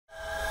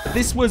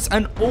This was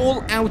an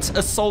all-out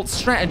assault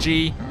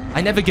strategy.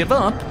 I never give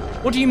up?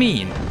 What do you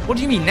mean? What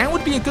do you mean? Now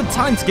would be a good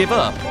time to give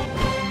up.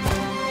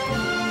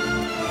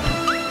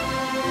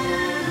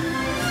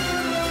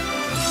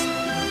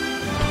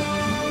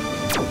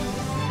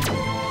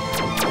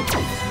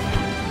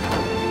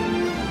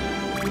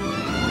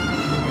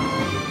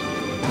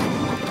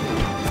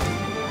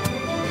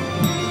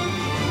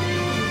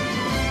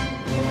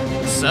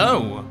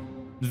 So,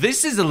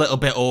 this is a little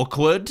bit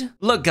awkward.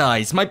 Look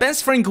guys, my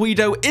best friend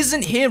G.U.I.D.O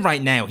isn't here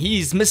right now.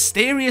 He's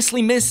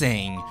mysteriously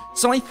missing.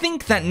 So I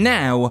think that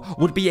now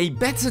would be a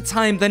better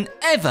time than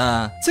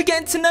ever to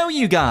get to know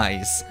you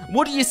guys.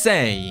 What do you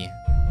say?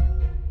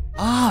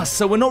 Ah,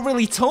 so we're not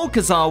really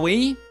talkers, are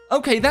we?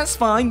 Okay, that's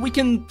fine. We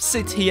can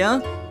sit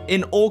here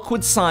in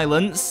awkward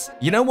silence.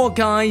 You know what,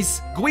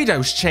 guys?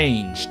 G.U.I.D.O's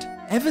changed.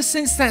 Ever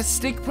since that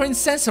stick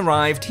princess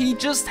arrived, he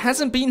just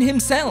hasn't been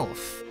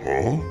himself.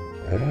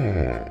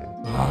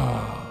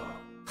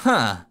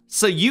 Huh,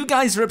 so you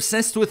guys are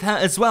obsessed with her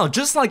as well,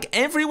 just like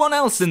everyone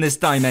else in this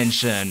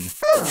dimension.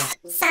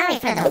 Sorry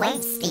for the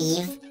wait,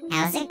 Steve.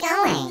 How's it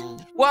going?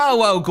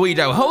 Whoa,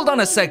 G.U.I.D.O, hold on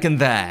a second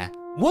there.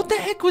 What the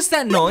heck was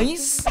that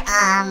noise?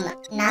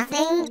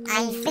 Nothing.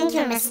 I think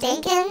you're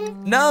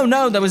mistaken.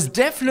 No, there was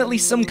definitely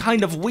some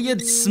kind of weird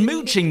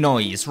smooching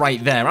noise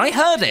right there. I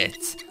heard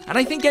it. And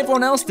I think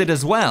everyone else did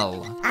as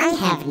well. I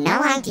have no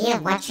idea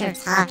what you're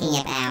talking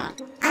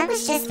about. I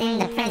was just in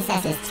the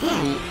princess's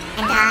tent,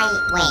 and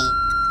wait,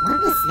 what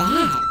was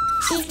that?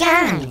 She's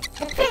gone.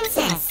 The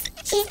princess.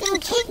 She's been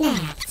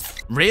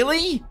kidnapped.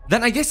 Really?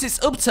 Then I guess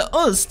it's up to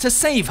us to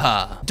save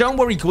her. Don't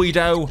worry,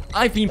 G.U.I.D.O,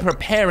 I've been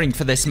preparing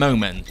for this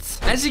moment.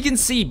 As you can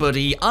see,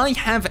 buddy, I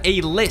have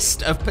a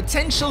list of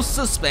potential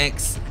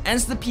suspects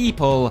as the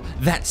people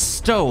that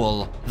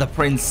stole the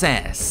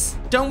princess.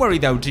 Don't worry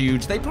though,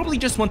 dude, they probably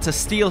just want to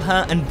steal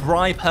her and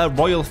bribe her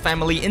royal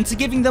family into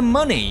giving them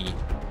money.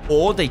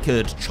 Or they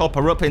could chop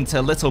her up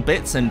into little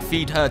bits and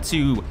feed her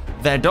to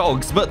their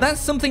dogs, but that's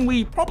something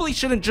we probably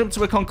shouldn't jump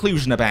to a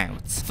conclusion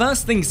about.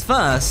 First things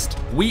first,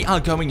 we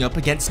are going up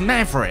against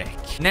Maverick.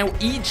 Now,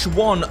 each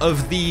one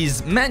of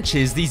these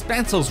matches, these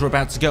battles we're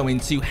about to go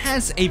into,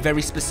 has a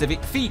very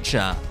specific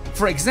feature.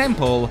 For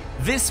example,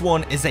 this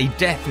one is a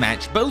death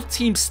match. Both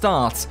teams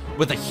start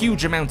with a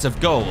huge amount of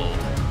gold.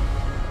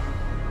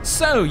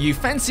 So, you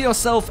fancy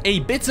yourself a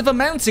bit of a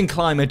mountain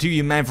climber, do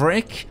you,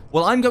 Maverick?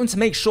 Well, I'm going to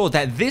make sure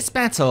that this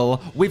battle,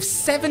 with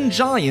 7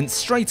 giants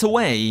straight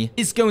away,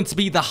 is going to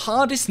be the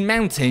hardest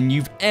mountain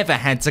you've ever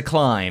had to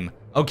climb.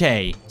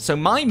 Okay, so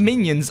my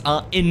minions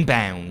are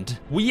inbound.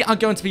 We are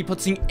going to be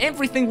putting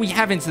everything we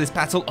have into this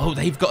battle. Oh,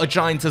 they've got a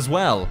giant as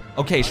well.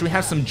 Okay, should we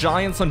have some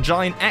giants on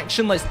giant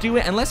action? Let's do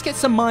it, and let's get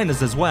some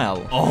miners as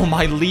well. Oh,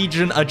 my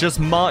legion are just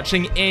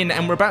marching in,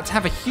 and we're about to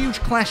have a huge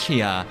clash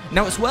here.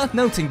 Now, it's worth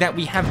noting that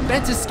we have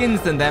better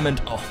skins than them,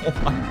 and oh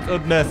my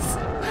goodness.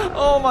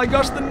 Oh my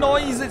gosh, the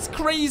noise, it's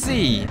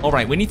crazy. All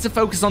right, we need to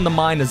focus on the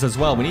miners as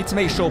well. We need to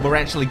make sure we're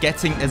actually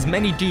getting as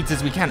many dudes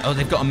as we can. Oh,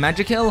 they've got a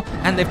magic hill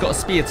and they've got a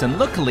spearton.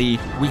 Luckily,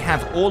 we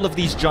have all of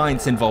these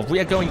giants involved. We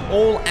are going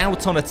all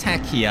out on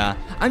attack here.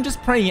 I'm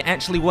just praying it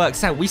actually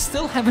works out. We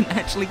still haven't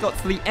actually got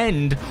to the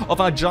end of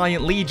our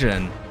giant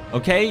legion.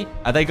 Okay,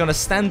 are they gonna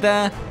stand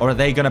there or are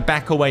they gonna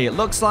back away? It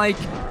looks like,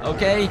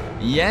 okay,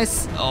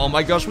 yes. Oh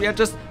my gosh, we are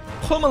just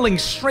pummeling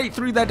straight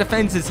through their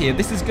defenses here.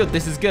 This is good,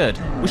 this is good.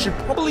 We should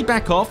probably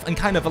back off and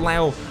kind of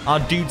allow our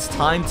dudes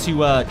time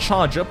to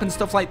charge up and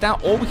stuff like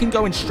that, or we can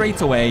go in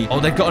straight away.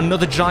 Oh, they've got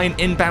another giant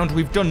inbound.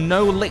 We've done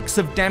no licks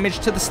of damage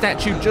to the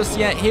statue just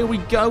yet. Here we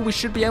go. We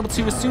should be able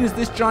to as soon as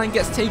this giant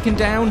gets taken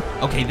down.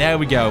 Okay, there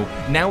we go.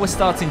 Now we're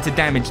starting to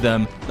damage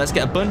them. Let's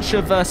get a bunch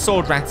of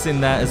sword rats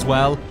in there as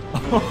well.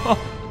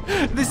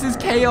 This is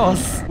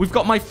chaos. We've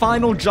got my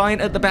final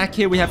giant at the back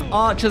here. We have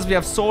archers, we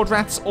have sword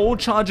rats all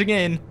charging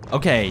in.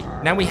 Okay,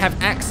 now we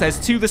have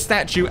access to the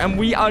statue and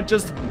we are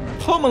just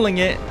pummeling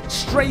it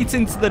straight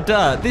into the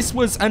dirt. This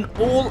was an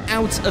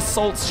all-out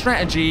assault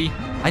strategy.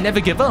 I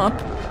never give up.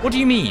 What do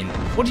you mean?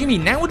 What do you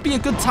mean? Now would be a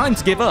good time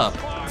to give up.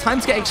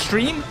 Time to get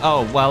extreme?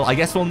 Oh, well, I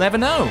guess we'll never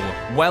know.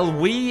 Well,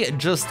 we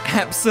just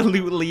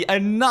absolutely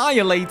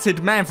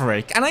annihilated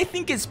Maverick, and I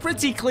think it's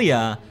pretty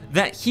clear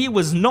that he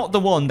was not the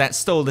one that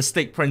stole the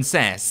Stick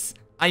Princess.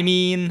 I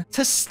mean,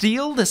 to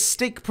steal the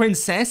Stick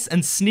Princess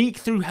and sneak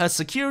through her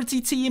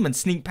security team and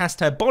sneak past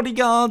her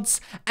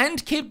bodyguards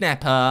and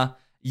kidnap her,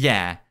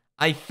 yeah,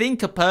 I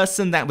think a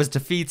person that was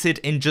defeated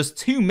in just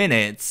 2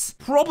 minutes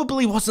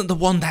probably wasn't the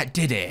one that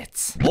did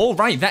it. All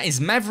right, that is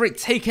Maverick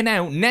taken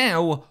out.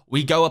 Now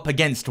we go up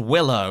against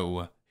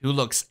Willow, who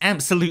looks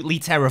absolutely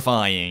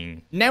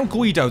terrifying. Now,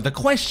 G.U.I.D.O, the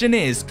question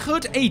is,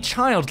 could a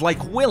child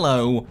like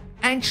Willow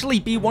actually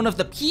be one of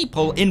the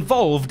people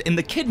involved in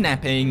the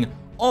kidnapping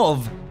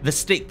of the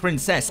Stick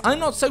Princess? I'm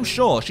not so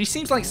sure. She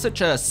seems like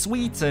such a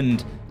sweet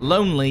and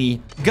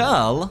lonely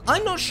girl.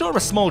 I'm not sure a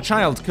small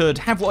child could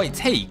have what it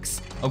takes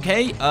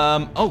Okay,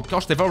 oh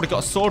gosh, they've already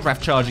got a sword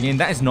raft charging in.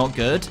 That is not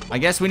good. I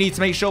guess we need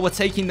to make sure we're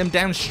taking them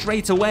down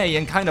straight away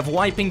and kind of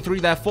wiping through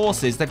their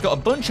forces. They've got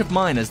a bunch of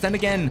miners. Then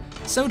again,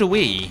 so do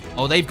we.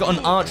 Oh, they've got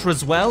an archer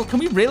as well. Can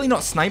we really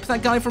not snipe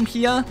that guy from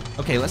here?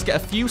 Okay, let's get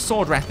a few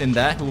sword raft in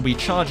there who will be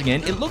charging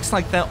in. It looks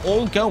like they're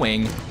all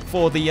going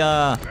for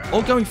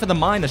the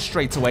miners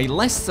straight away.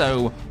 Less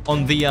so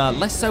on the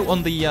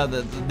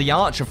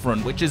archer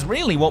front, which is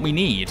really what we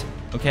need.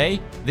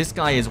 Okay, this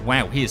guy is,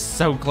 wow, he is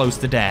so close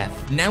to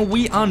death. Now,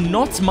 we are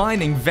not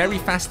mining very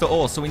fast at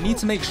all, so we need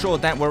to make sure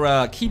that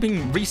we're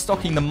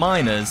restocking the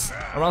miners,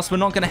 or else we're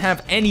not going to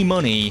have any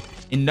money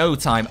in no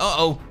time.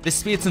 Uh-oh, this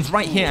Spearton's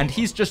right here, and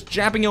he's just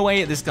jabbing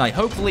away at this guy.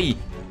 Hopefully,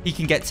 he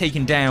can get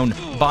taken down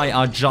by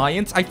our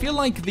giant. I feel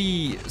like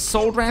the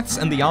sword rats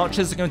and the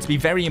archers are going to be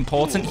very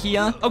important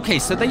here. Okay,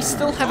 so they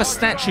still have a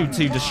statue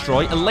to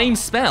destroy. A lame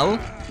spell?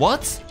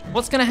 What?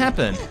 What's gonna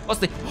happen?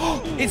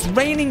 It's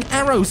raining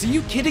arrows. Are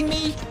you kidding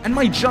me? And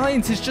my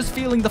giant is just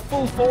feeling the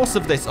full force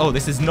of this. Oh,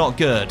 this is not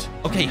good.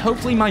 Okay,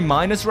 hopefully my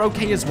miners are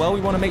okay as well.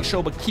 We want to make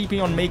sure we're keeping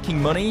on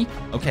making money.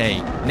 Okay,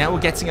 now we're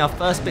getting our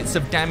first bits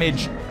of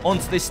damage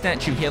onto this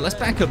statue here. Let's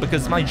back up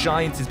because my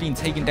giant is being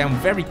taken down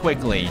very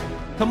quickly.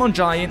 Come on,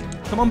 giant.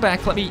 Come on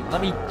back. Let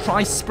me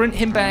try sprint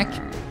him back.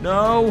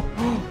 No.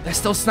 They're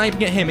still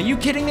sniping at him. Are you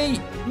kidding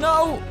me?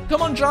 No.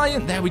 Come on,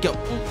 giant. There we go.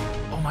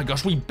 Oh my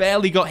gosh, we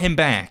barely got him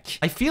back.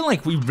 I feel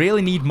like we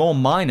really need more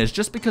miners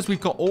just because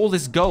we've got all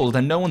this gold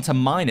and no one to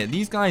mine it.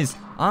 These guys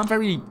aren't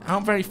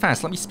very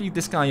fast. Let me speed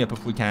this guy up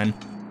if we can.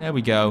 There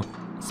we go.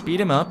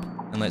 Speed him up.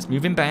 And let's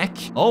move him back.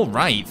 All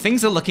right,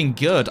 things are looking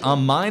good. Our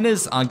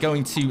miners are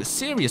going to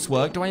serious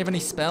work. Do I have any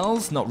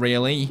spells? Not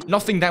really.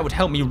 Nothing that would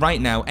help me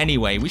right now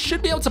anyway. We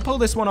should be able to pull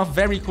this one off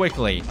very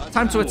quickly.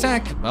 Time to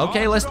attack.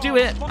 Okay, let's do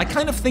it. I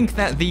kind of think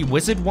that the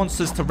wizard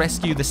wants us to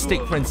rescue the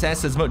stick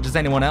princess as much as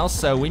anyone else,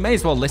 so we may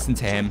as well listen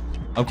to him.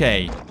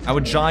 Okay, our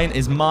giant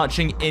is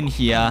marching in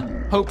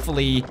here.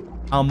 Hopefully,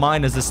 our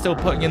miners are still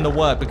putting in the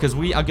work because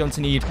we are going to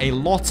need a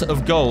lot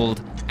of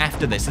gold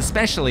after this,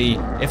 especially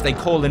if they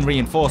call in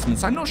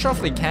reinforcements. I'm not sure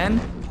if they can.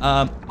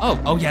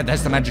 Oh yeah,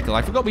 there's the magical.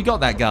 I forgot we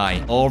got that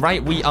guy. All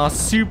right, we are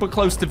super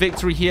close to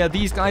victory here.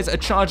 These guys are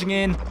charging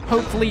in.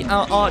 Hopefully,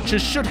 our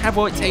archers should have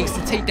what it takes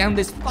to take down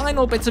this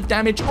final bit of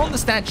damage on the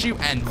statue,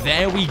 and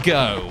there we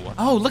go.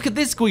 Oh, look at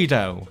this,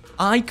 G.U.I.D.O.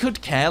 I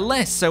could care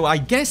less, so I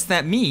guess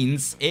that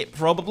means it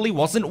probably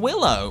wasn't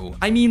Willow.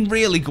 I mean,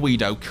 really,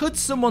 G.U.I.D.O., could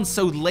someone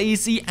so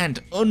lazy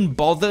and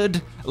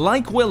unbothered,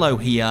 like Willow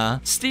here,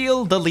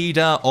 steal the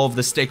leader of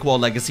the Stick War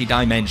Legacy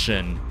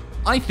Dimension?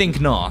 I think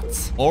not.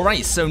 All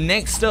right, so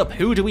next up,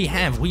 who do we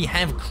have? We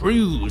have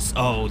Cruz.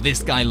 Oh,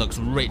 this guy looks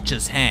rich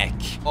as heck.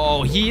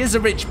 Oh, he is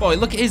a rich boy.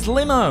 Look at his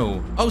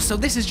limo. Oh, so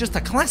this is just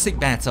a classic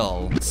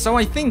battle. So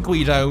I think,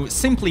 G.U.I.D.O.,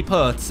 simply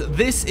put,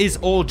 this is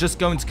all just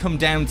going to come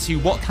down to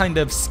what kind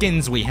of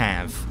skins we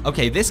have.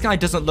 Okay, this guy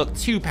doesn't look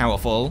too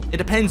powerful. It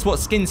depends what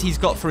skins he's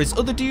got for his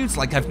other dudes.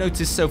 Like I've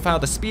noticed so far,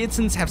 the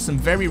Speartons have some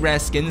very rare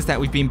skins that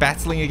we've been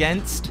battling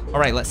against. All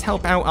right, let's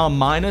help out our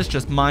miners.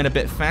 Just mine a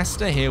bit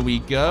faster. Here we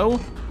go.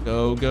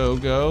 Go, go,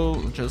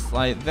 go, just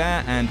like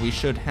that, and we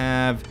should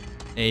have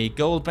a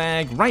gold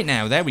bag right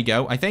now. There we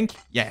go, I think.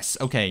 Yes,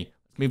 okay.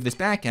 Move this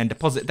back and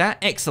deposit that.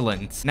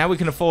 Excellent. Now we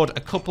can afford a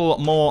couple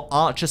more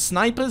archer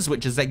snipers,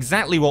 which is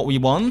exactly what we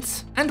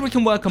want. And we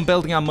can work on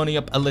building our money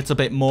up a little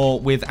bit more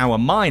with our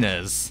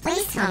miners.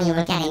 Please tell me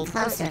we're getting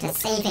closer to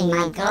saving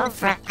my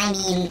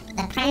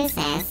the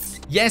princess.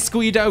 Yes,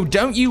 G.U.I.D.O.,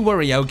 don't you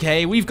worry,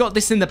 okay? We've got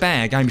this in the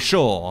bag, I'm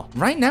sure.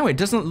 Right now, it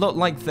doesn't look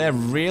like they're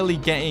really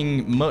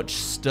getting much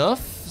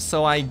stuff.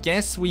 So I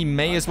guess we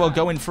may as well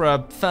go in for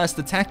a first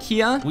attack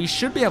here. We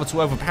should be able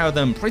to overpower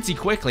them pretty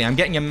quickly. I'm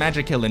getting a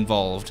magical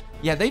involved.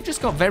 Yeah, they've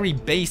just got very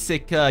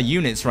basic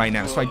units right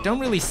now, so I don't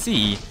really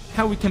see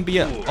how we can be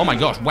oh my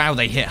gosh, wow,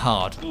 they hit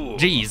hard.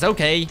 Jeez,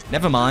 okay,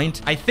 never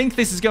mind. I think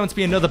this is going to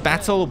be another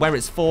battle where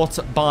it's fought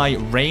by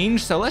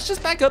range, so let's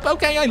just back up.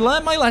 Okay, I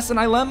learned my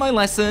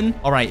lesson.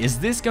 All right, is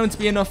this going to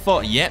be enough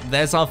for... Yep,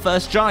 there's our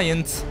first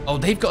giant. Oh,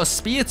 they've got a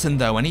Spearton,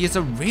 though, and he has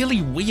a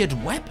really weird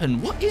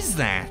weapon. What is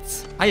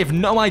that? I have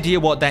no idea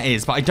what that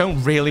is, but I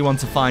don't really want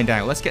to find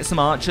out. Let's get some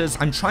archers.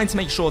 I'm trying to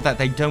make sure that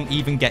they don't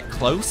even get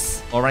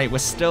close. All right, we're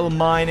still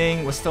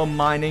mining. We're still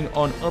mining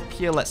on up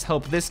here. Let's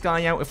help this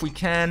guy out if we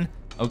can.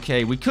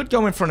 Okay, we could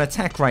go in for an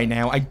attack right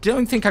now. I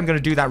don't think I'm going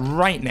to do that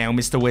right now,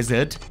 Mr.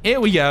 Wizard. Here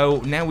we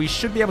go. Now we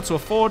should be able to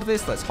afford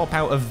this. Let's hop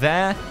out of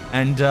there.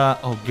 And,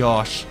 oh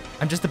gosh.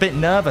 I'm just a bit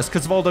nervous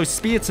because of all those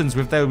Speartons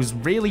with those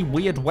really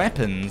weird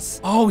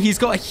weapons. Oh, he's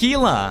got a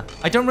healer.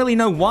 I don't really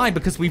know why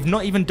because we've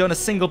not even done a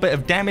single bit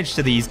of damage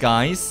to these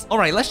guys. All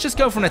right, let's just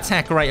go for an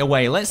attack right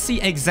away. Let's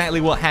see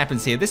exactly what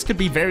happens here. This could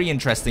be very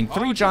interesting.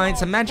 3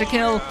 giants, a magic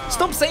hill.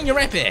 Stop saying you're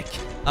epic.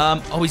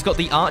 Oh, he's got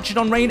the archer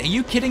on rain. Are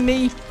you kidding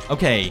me?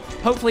 Okay,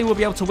 hopefully we'll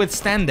be able to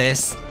withstand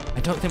this. I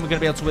don't think we're going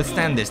to be able to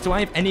withstand this. Do I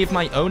have any of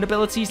my own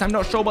abilities? I'm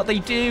not sure what they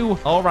do.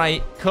 All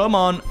right, come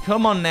on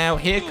now.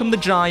 Here come the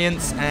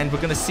giants, and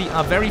we're going to see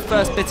our very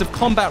first bit of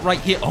combat right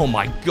here. Oh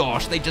my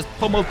gosh, they just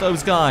pummeled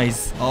those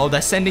guys. Oh,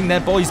 they're sending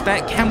their boys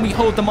back. Can we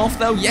hold them off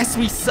though? Yes,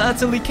 we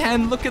certainly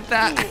can. Look at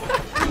that.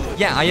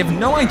 Yeah, I have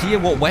no idea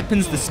what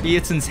weapons the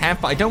Speartons have,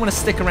 but I don't want to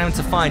stick around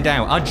to find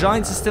out. Our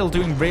giants are still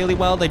doing really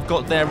well. They've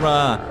got their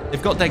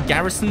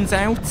garrisons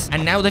out,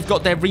 and now they've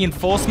got their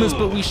reinforcements,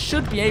 but we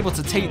should be able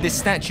to take this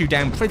statue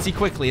down pretty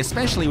quickly,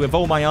 especially with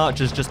all my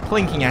archers just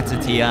plinking at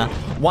it here,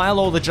 while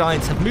all the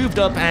giants have moved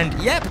up, and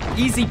yep,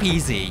 easy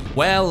peasy.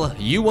 Well,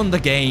 you won the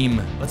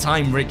game, but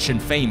I'm rich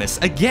and famous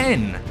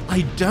again.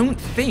 I don't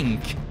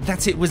think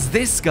that it was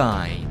this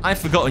guy. I've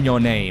forgotten your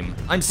name.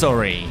 I'm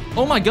sorry.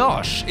 Oh my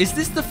gosh, is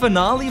this the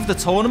finale of the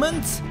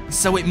tournament?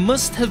 So it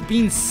must have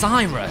been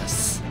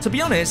Cyrus. To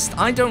be honest,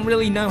 I don't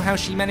really know how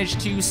she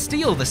managed to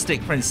steal the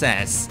Stick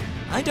Princess.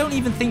 I don't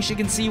even think she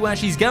can see where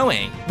she's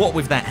going. What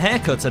with that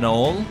haircut and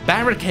all?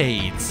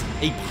 Barricades.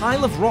 A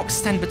pile of rocks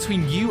stand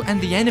between you and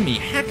the enemy.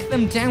 Hack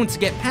them down to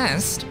get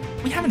past.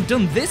 We haven't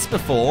done this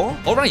before.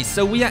 All right,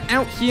 so we are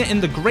out here in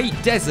the Great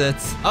Desert.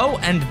 Oh,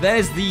 and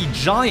there's the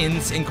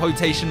giants, in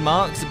quotation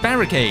marks,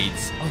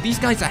 barricades. Oh, these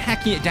guys are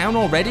hacking it down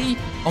already?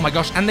 Oh my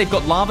gosh, and they've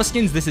got lava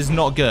skins. This is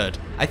not good.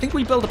 I think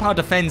we build up our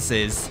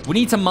defenses. We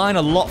need to mine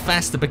a lot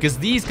faster because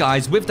these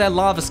guys with their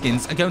lava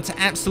skins are going to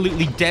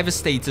absolutely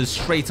devastate us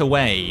straight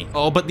away.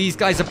 Oh, but these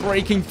guys are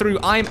breaking through.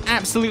 I'm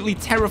absolutely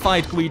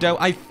terrified, G.U.I.D.O.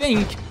 I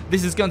think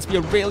this is going to be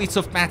a really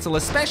tough battle,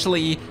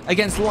 especially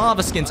against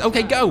lava skins.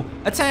 Okay, go.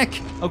 Attack.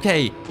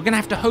 Okay, we're going to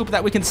have to hope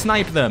that we can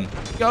snipe them.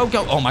 Go,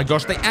 go. Oh my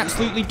gosh, they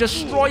absolutely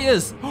destroy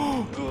us.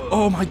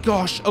 Oh my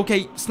gosh.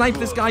 Okay, snipe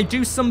this guy.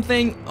 Do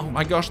something. Oh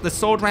my gosh, the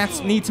sword rats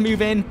need to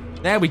move in.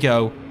 There we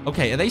go.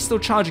 Okay, are they still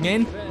charging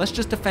in? Let's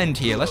just defend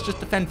here. Let's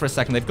just defend for a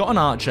second. They've got an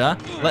archer.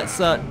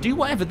 Let's do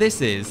whatever this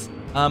is.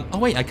 Oh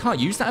wait, I can't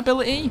use that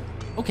ability?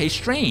 Okay,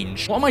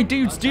 strange. What are my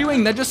dudes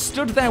doing? They're just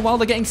stood there while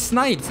they're getting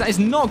sniped. That is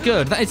not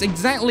good. That is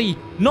exactly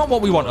not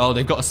what we want. Oh,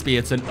 they've got a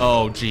Spearton.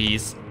 Oh,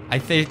 jeez. I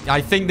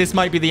think this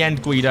might be the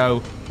end, G.U.I.D.O.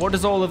 What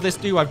does all of this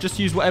do? I've just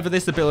used whatever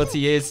this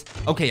ability is.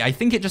 Okay, I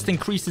think it just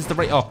increases the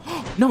rate. Oh,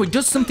 no, it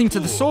does something to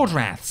the sword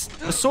rats.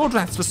 The sword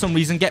rats, for some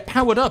reason, get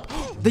powered up.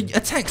 They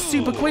attack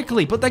super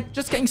quickly, but they're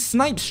just getting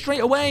sniped straight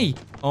away.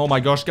 Oh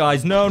my gosh,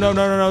 guys. No, no,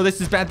 no, no, no.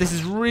 This is bad. This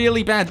is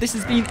really bad. This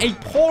has been a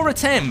poor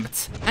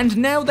attempt. And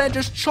now they're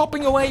just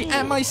chopping away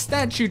at my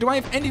statue. Do I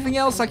have anything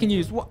else I can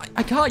use? What?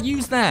 I can't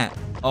use that.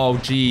 Oh,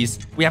 geez.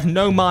 We have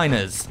no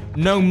miners,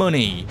 no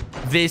money.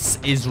 This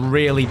is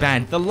really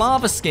bad. The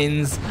lava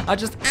skins are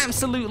just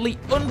absolutely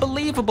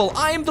unbelievable.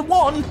 I am the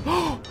one.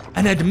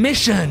 An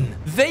admission.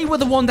 They were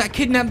the one that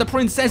kidnapped the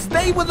princess.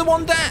 They were the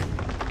one that...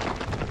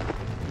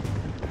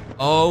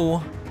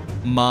 Oh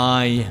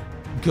my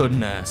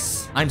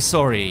goodness. I'm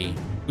sorry.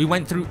 We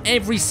went through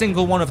every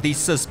single one of these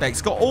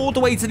suspects, got all the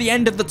way to the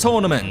end of the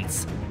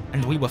tournament,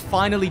 and we were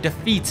finally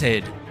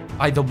defeated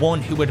by the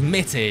one who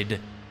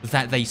admitted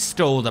that they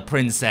stole the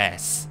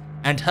princess.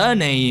 And her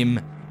name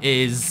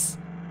is...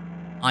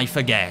 I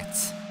forget.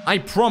 I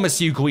promise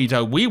you,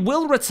 G.U.I.D.O, we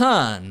will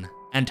return,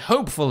 and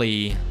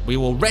hopefully we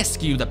will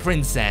rescue the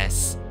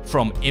princess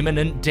from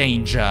imminent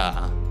danger.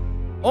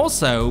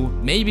 Also,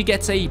 maybe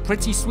get a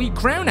pretty sweet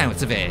crown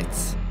out of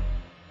it.